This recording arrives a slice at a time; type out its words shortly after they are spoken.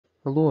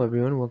Hello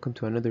everyone, welcome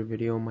to another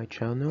video on my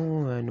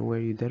channel Noor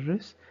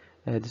يدرس.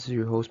 This is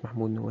your host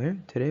Mahmoud Noor.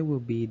 Today we'll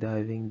be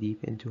diving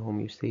deep into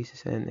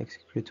homeostasis and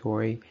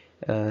excretory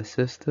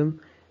system.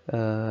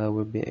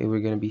 We're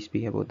going to be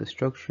speaking about the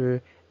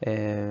structure,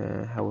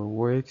 how it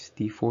works,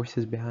 the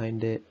forces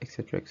behind it,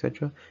 etc.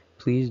 etc.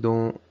 Please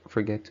don't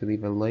forget to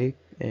leave a like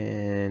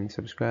and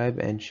subscribe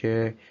and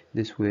share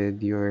this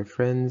with your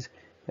friends,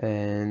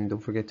 and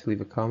don't forget to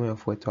leave a comment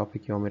of what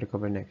topic you want me to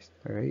cover next.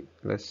 Alright,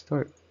 let's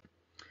start.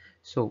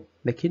 So,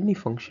 the kidney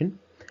function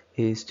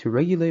is to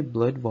regulate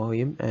blood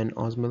volume and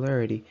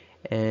osmolarity,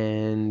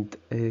 and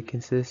it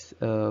consists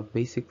of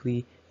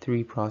basically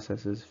three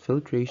processes: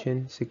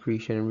 filtration,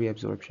 secretion, and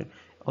reabsorption.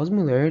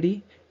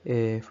 Osmolarity,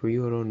 for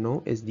you who don't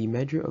know, is the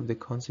measure of the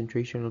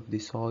concentration of the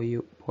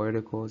solute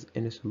particles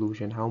in a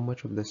solution. How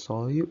much of the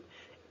solute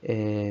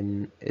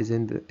is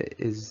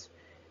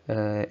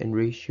in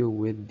ratio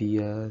with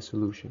the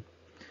solution.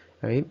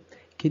 Right?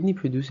 Kidney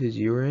produces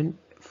urine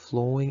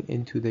flowing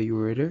into the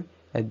ureter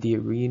at the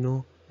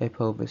renal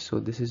pelvis. So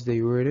this is the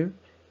ureter,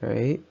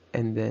 right?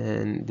 And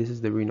then this is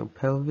the renal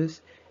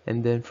pelvis,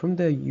 and then from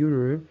the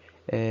ureter,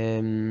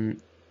 it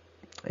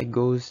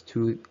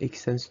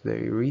extends to the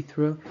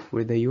urethra,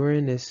 where the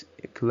urine is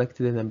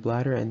collected in the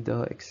bladder and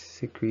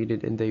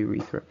secreted in the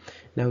urethra.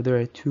 Now there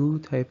are two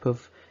type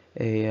of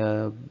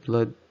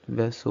blood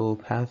vessel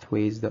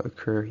pathways that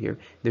occur here.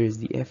 There is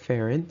the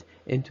efferent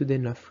into the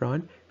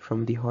nephron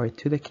from the heart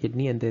to the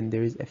kidney, and then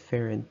there is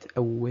efferent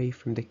away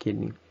from the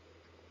kidney.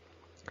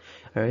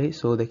 Alright,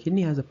 so the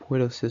kidney has a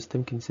portal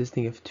system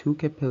consisting of two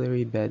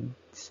capillary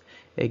beds.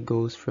 It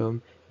goes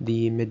from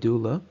the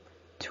medulla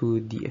to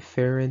the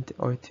efferent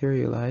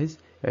arterioles,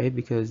 right?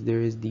 Because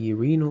there is the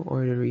renal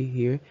artery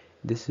here.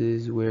 This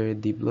is where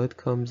the blood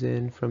comes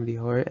in from the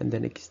heart and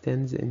then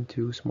extends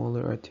into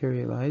smaller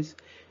arterioles,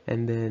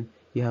 and then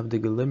you have the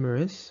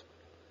glomerulus.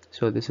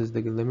 So this is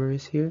the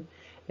glomerulus here,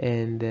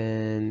 and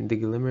then the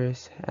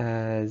glomerulus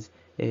has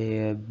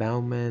a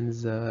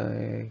Bowman's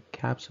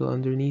capsule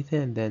underneath it,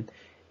 and then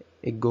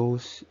it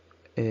goes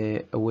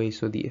away.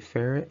 So the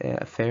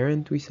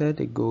afferent, we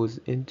said, it goes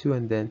into,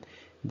 and then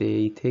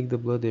they take the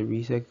blood, it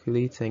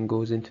recirculates and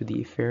goes into the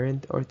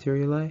efferent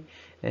arterioli,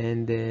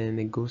 and then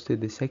it goes to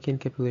the second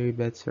capillary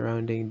bed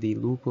surrounding the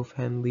loop of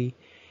Henle,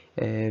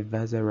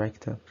 vasa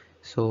recta.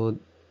 So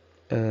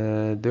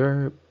there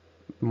are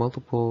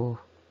multiple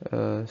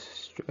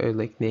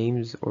like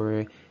names,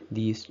 or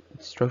the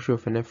structure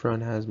of a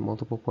nephron has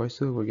multiple parts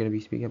to it. We're going to be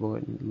speaking about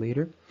it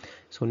later.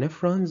 So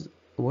nephrons,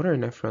 what are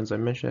nephrons? I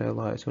mentioned it a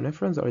lot. So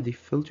nephrons are the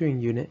filtering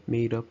unit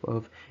made up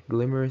of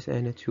glomerulus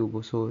and a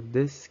tubule. So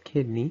this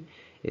kidney,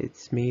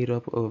 it's made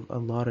up of a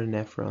lot of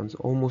nephrons,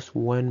 almost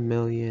 1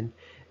 million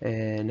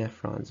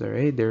nephrons. All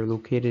right, they're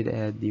located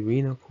at the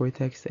renal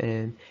cortex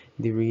and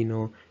the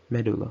renal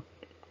medulla.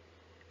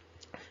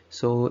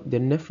 So the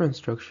nephron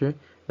structure,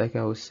 like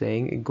I was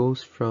saying, it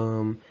goes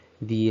from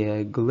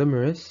the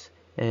glomerulus,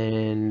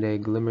 and the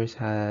glomerulus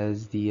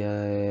has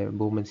the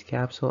Bowman's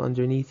capsule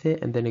underneath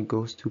it, and then it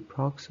goes to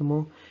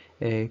proximal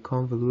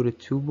convoluted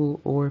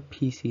tubule, or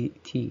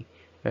PCT,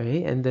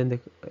 right? And then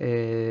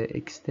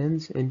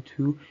extends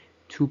into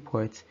two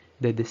parts: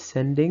 the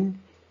descending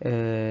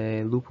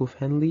loop of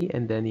Henle,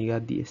 and then you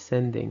got the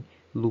ascending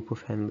loop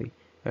of Henle,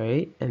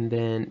 right? And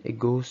then it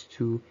goes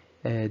to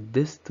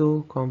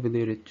distal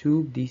convoluted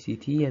tube,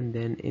 DCT, and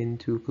then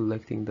into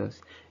collecting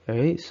dust.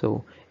 Alright,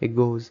 so it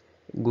goes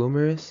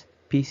glomerulus,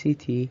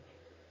 PCT,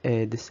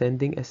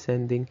 descending,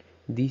 ascending,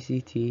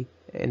 DCT,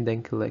 and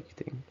then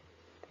collecting.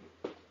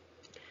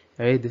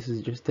 Alright, this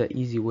is just an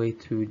easy way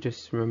to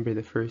just remember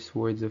the first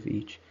words of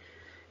each.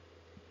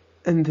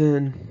 And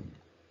then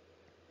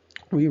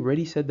we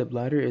already said the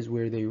bladder is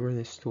where the urine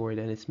is stored,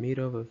 and it's made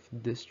up of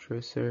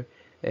distressor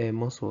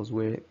muscles,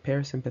 where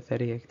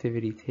parasympathetic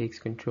activity takes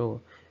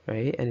control,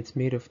 right? And it's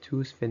made of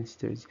two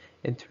sphincters.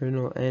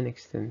 Internal and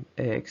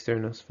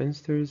external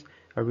sphincters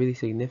are really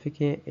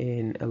significant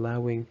in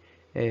allowing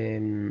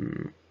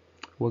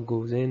what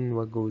goes in,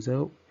 what goes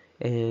out,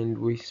 and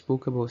we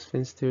spoke about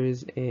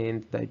sphincters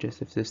and the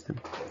digestive system.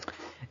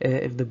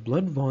 If the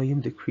blood volume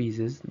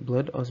decreases,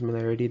 blood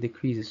osmolarity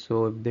decreases.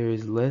 So if there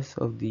is less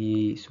of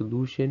the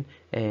solution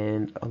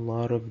and a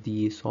lot of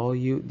the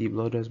solute, the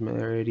blood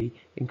osmolarity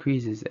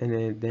increases,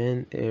 and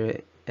then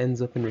it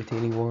ends up in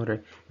retaining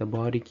water. The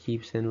body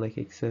keeps in like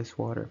excess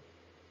water.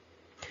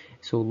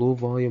 So low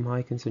volume,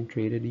 high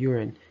concentrated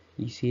urine.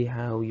 You see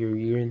how your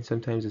urine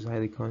sometimes is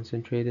highly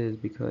concentrated is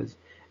because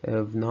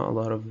of not a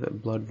lot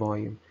of blood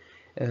volume.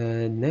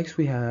 Next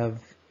we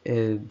have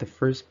the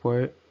first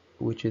part,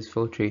 which is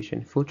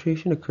filtration.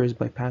 Filtration occurs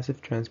by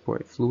passive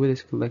transport. Fluid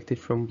is collected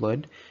from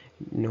blood,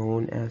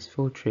 known as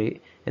filtrate,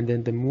 and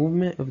then the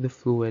movement of the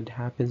fluid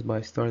happens by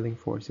Starling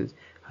forces,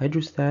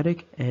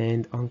 hydrostatic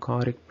and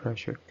oncotic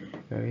pressure.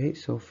 Alright,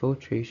 so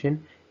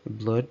filtration,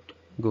 blood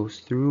goes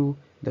through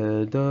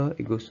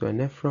it goes to a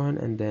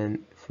nephron, and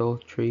then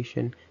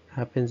filtration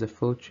happens, a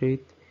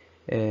filtrate,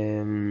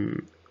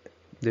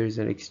 there's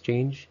an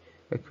exchange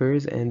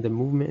occurs, and the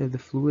movement of the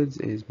fluids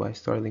is by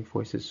starting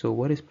forces. So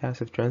what is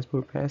passive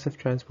transport? Passive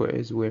transport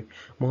is where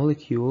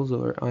molecules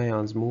or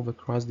ions move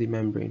across the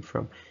membrane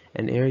from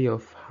an area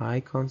of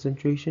high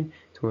concentration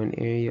to an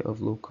area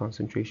of low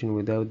concentration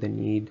without the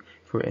need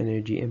for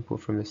energy input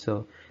from the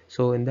cell.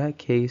 So in that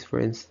case, for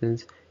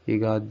instance, you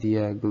got the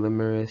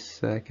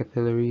glomerulus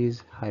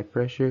capillaries, high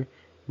pressure,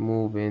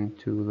 move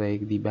into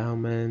like the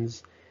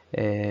Bowman's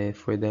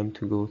for them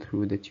to go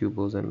through the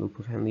tubules and loop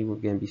of Henle. We're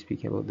going to be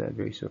speaking about that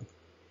very soon.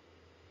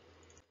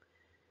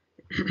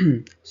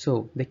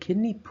 So the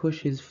kidney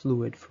pushes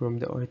fluid from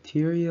the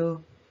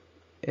arterial,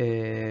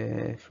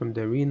 from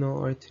the renal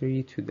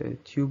artery to the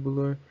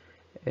tubular,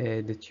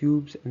 the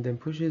tubes, and then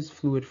pushes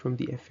fluid from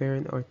the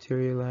efferent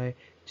arterioli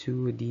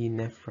to the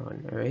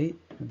nephron. All right,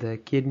 the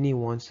kidney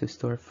wants to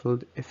start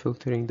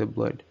filtering the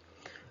blood.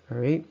 All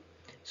right,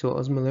 so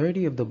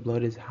osmolarity of the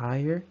blood is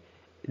higher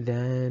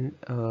than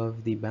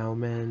of the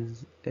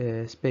Bowman's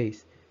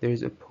space. There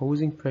is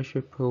opposing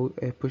pressure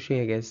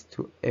pushing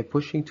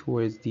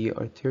towards the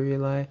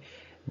arterioli,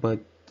 but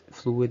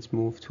fluids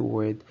move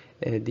toward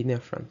the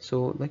nephron.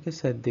 So like I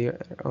said, there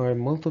are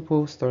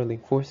multiple Starling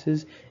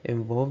forces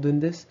involved in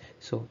this.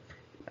 So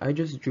I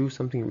just drew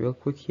something real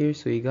quick here.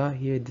 So you got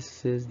here,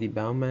 this is the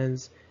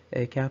Bowman's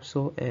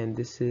capsule, and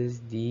this is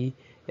the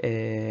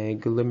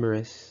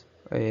glomerulus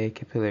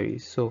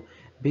capillaries. So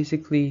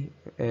basically,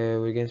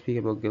 we're going to speak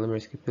about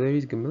glomerulus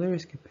capillaries.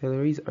 Glomerulus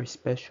capillaries are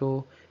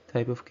special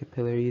type of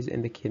capillaries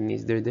in the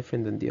kidneys. They're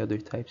different than the other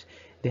types.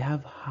 They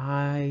have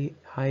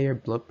higher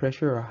blood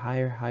pressure or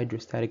higher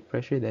hydrostatic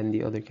pressure than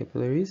the other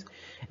capillaries,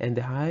 and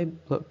the high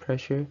blood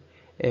pressure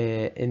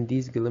in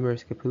these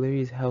glomerulus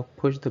capillaries help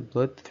push the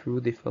blood through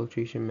the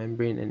filtration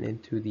membrane and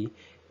into the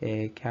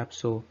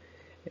capsule,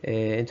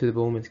 into the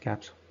Bowman's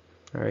capsule.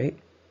 All right,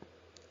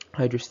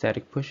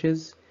 hydrostatic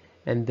pushes,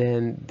 and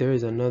then there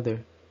is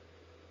another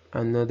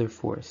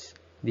force,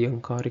 the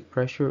oncotic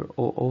pressure,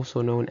 or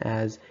also known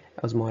as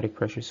osmotic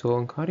pressure. So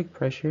oncotic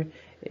pressure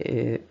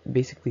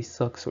basically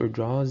sucks or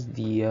draws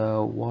the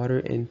water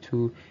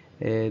into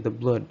the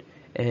blood,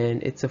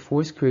 and it's a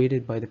force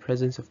created by the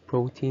presence of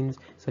proteins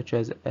such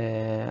as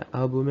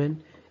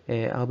albumin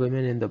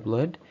in the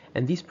blood,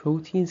 and these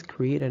proteins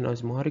create an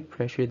osmotic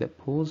pressure that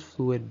pulls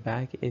fluid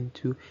back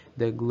into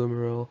the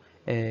glomerular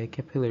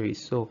capillaries.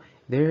 So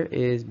there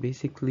is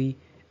basically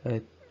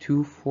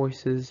two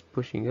forces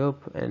pushing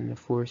up and a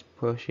force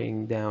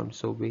pushing down.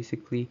 So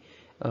basically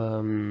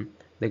the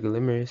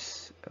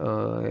glomerulus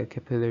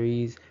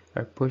capillaries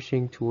are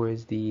pushing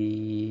towards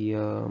the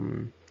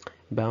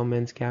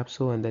Bowman's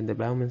capsule, and then the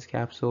Bowman's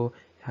capsule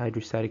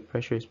hydrostatic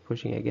pressure is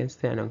pushing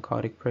against it, and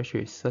oncotic pressure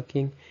is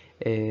sucking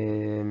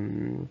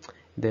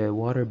the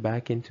water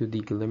back into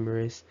the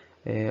glomerulus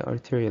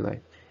arterioli.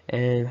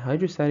 And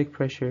hydrostatic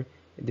pressure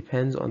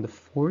depends on the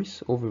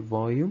force over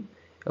volume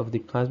of the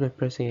plasma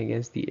pressing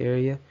against the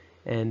area,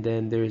 and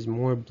then there is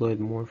more blood,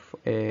 more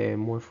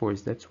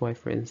force. That's why,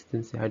 for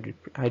instance, the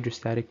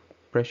hydrostatic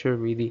pressure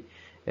really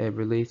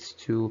relates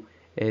to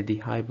the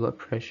high blood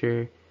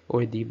pressure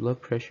or the blood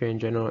pressure in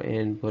general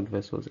in blood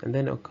vessels. And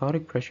then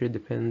oncotic pressure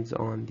depends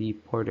on the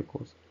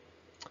particles.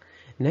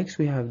 Next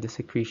we have the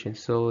secretion.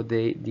 So what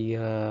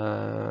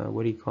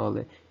do you call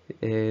it?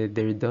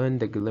 They're done,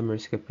 the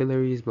glomerulus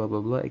capillaries, blah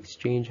blah blah,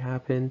 exchange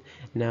happened.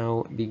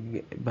 Now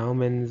the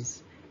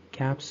Bowman's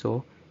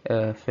capsule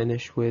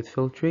finished with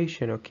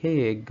filtration.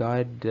 Okay, it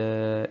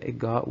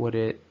got what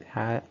it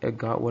had, it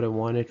got what it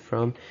wanted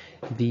from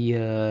the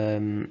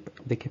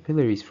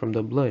capillaries, from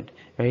the blood.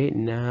 Right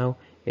now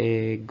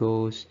it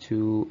goes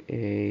to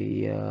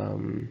a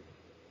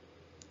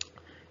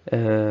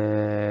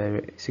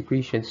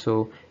secretion.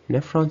 So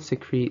nephrons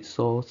secrete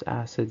salts,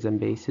 acids, and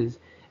bases,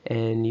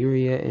 and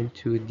urea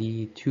into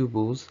the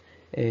tubules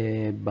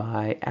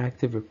by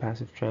active or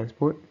passive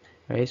transport.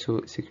 Right,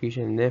 so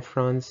secretion,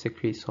 nephrons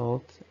secrete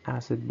salt,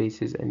 acid,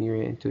 bases, and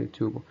urea into the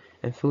tubule.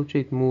 And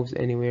filtrate moves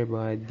anywhere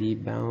by the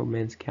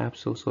Bowman's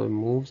capsule, so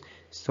it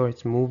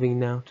starts moving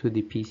now to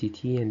the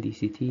PCT and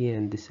DCT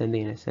and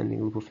descending and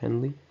ascending loop of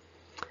Henle.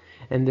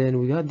 And then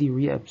we got the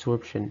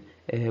reabsorption,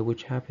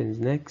 which happens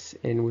next,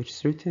 in which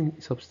certain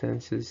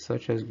substances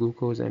such as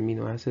glucose and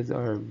amino acids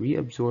are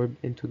reabsorbed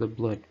into the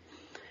blood.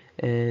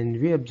 And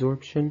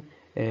reabsorption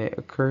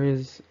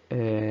occurs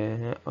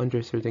under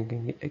a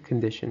certain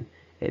condition.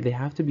 They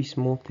have to be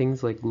small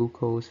things like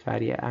glucose,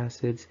 fatty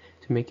acids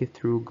to make it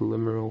through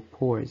glomerular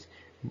pores.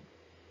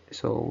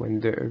 So when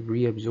they're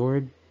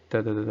reabsorbed,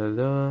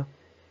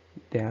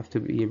 they have to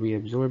be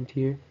reabsorbed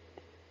here.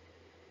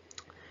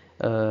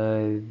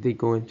 They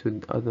go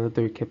into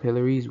other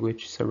capillaries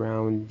which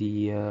surround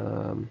the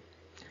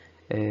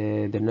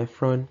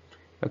nephron.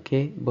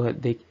 Okay,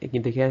 but they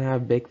can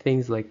have big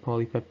things like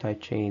polypeptide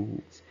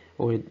chains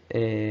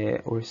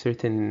or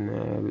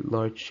certain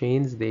large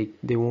chains. They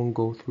won't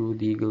go through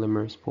the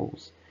glomerulus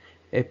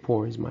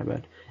pores, my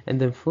bad. And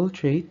then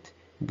filtrate,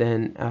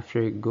 then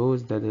after it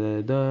goes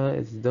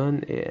it's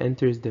done, it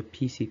enters the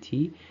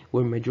PCT,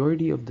 where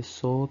majority of the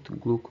salt,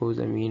 glucose,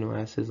 amino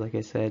acids, like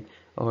I said,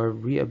 are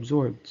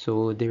reabsorbed.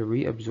 So they're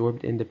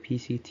reabsorbed in the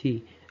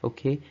PCT.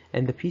 okay?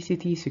 And the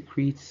PCT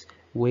secretes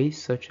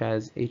waste such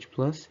as H+,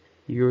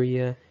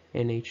 urea,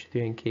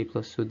 NH3, and K+.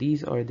 So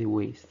these are the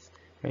wastes,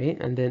 right?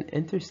 And then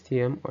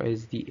interstitium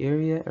is the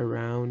area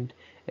around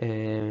the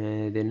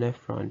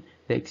nephron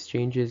that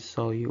exchanges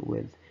solute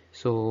with.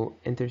 So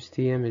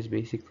interstitium is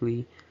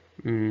basically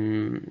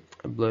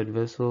blood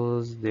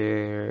vessels.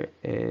 They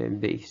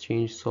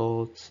exchange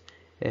salts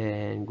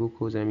and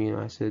glucose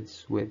amino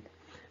acids with,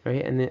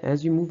 right? And then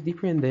as you move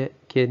deeper in the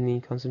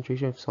kidney,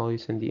 concentration of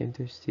solutes in the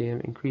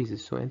interstitium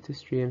increases. So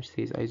interstitium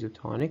stays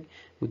isotonic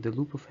with the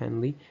loop of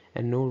Henle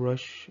and no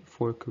rush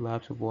for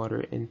collapse of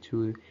water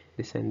into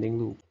descending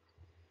loop.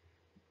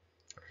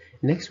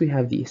 Next we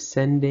have the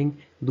ascending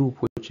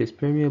loop, which is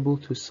permeable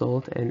to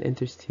salt, and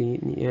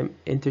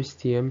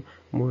interstitium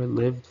more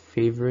lived,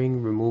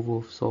 favoring removal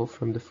of salt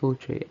from the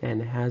filtrate,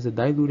 and has a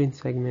diluting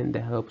segment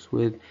that helps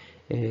with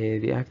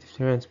the active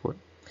transport.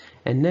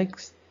 And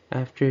next,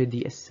 after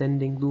the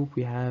ascending loop,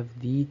 we have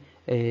the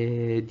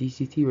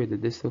DCT, or the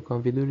distal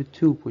convoluted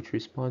tube, which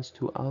responds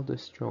to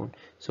aldosterone.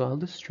 So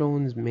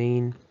aldosterone's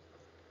main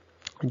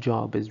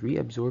job is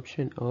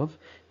reabsorption of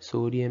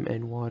sodium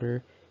and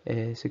water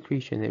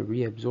secretion. It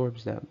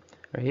reabsorbs that,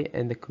 right?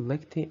 And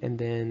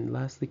then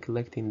lastly,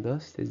 collecting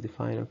dust is the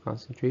final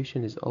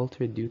concentration is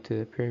altered due to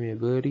the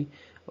permeability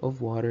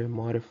of water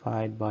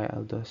modified by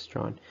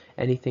aldosterone.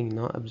 Anything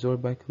not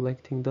absorbed by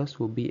collecting dust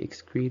will be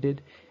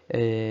excreted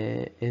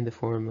in the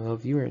form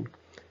of urine,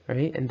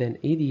 right? And then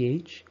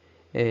ADH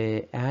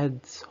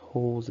adds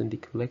holes in the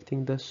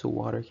collecting dust so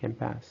water can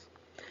pass.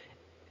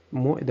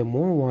 The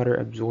more water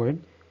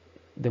absorbed,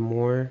 the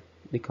more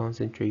the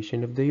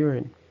concentration of the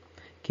urine.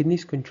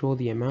 Kidneys control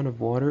the amount of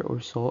water or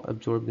salt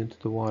absorbed into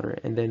the water,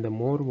 and then the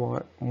more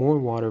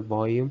water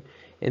volume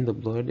in the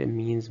blood, it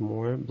means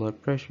more blood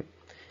pressure.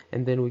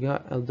 And then we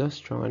got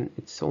aldosterone.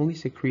 It's only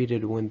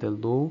secreted when the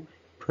low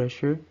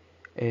pressure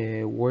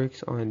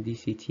works on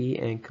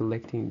DCT and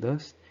collecting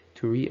dust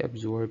to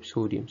reabsorb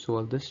sodium. So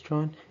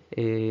aldosterone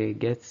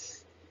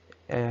gets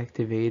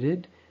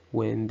activated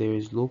when there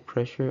is low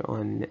pressure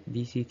on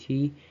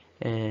DCT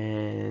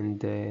and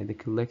the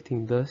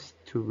collecting dust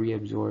to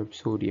reabsorb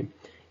sodium.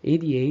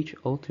 ADH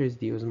alters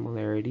the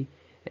osmolarity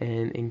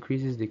and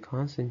increases the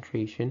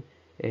concentration,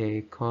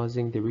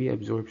 causing the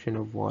reabsorption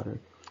of water.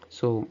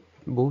 So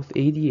both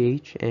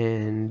ADH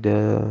and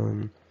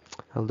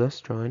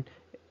aldosterone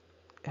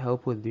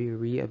help with the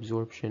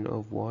reabsorption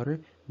of water,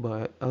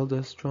 but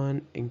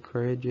aldosterone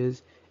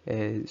encourages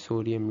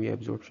sodium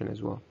reabsorption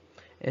as well.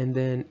 And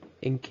then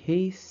in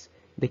case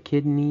the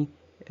kidney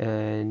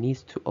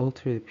needs to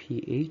alter the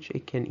pH,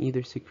 it can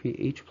either secrete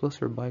H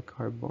plus or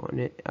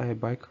bicarbonate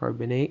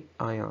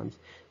ions.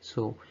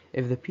 So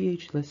if the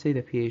pH, let's say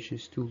the pH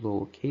is too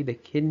low, okay, the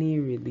kidney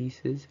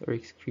releases or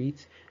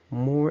excretes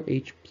more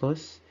H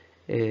plus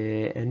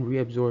and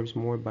reabsorbs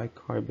more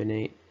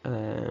bicarbonate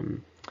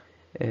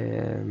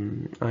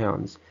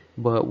ions.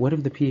 But what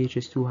if the pH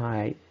is too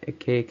high?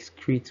 Okay,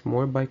 excretes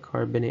more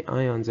bicarbonate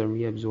ions and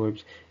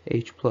reabsorbs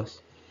H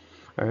plus.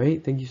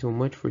 Alright, thank you so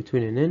much for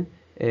tuning in.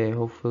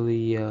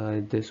 Hopefully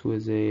this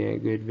was a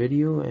good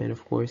video, and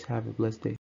of course have a blessed day.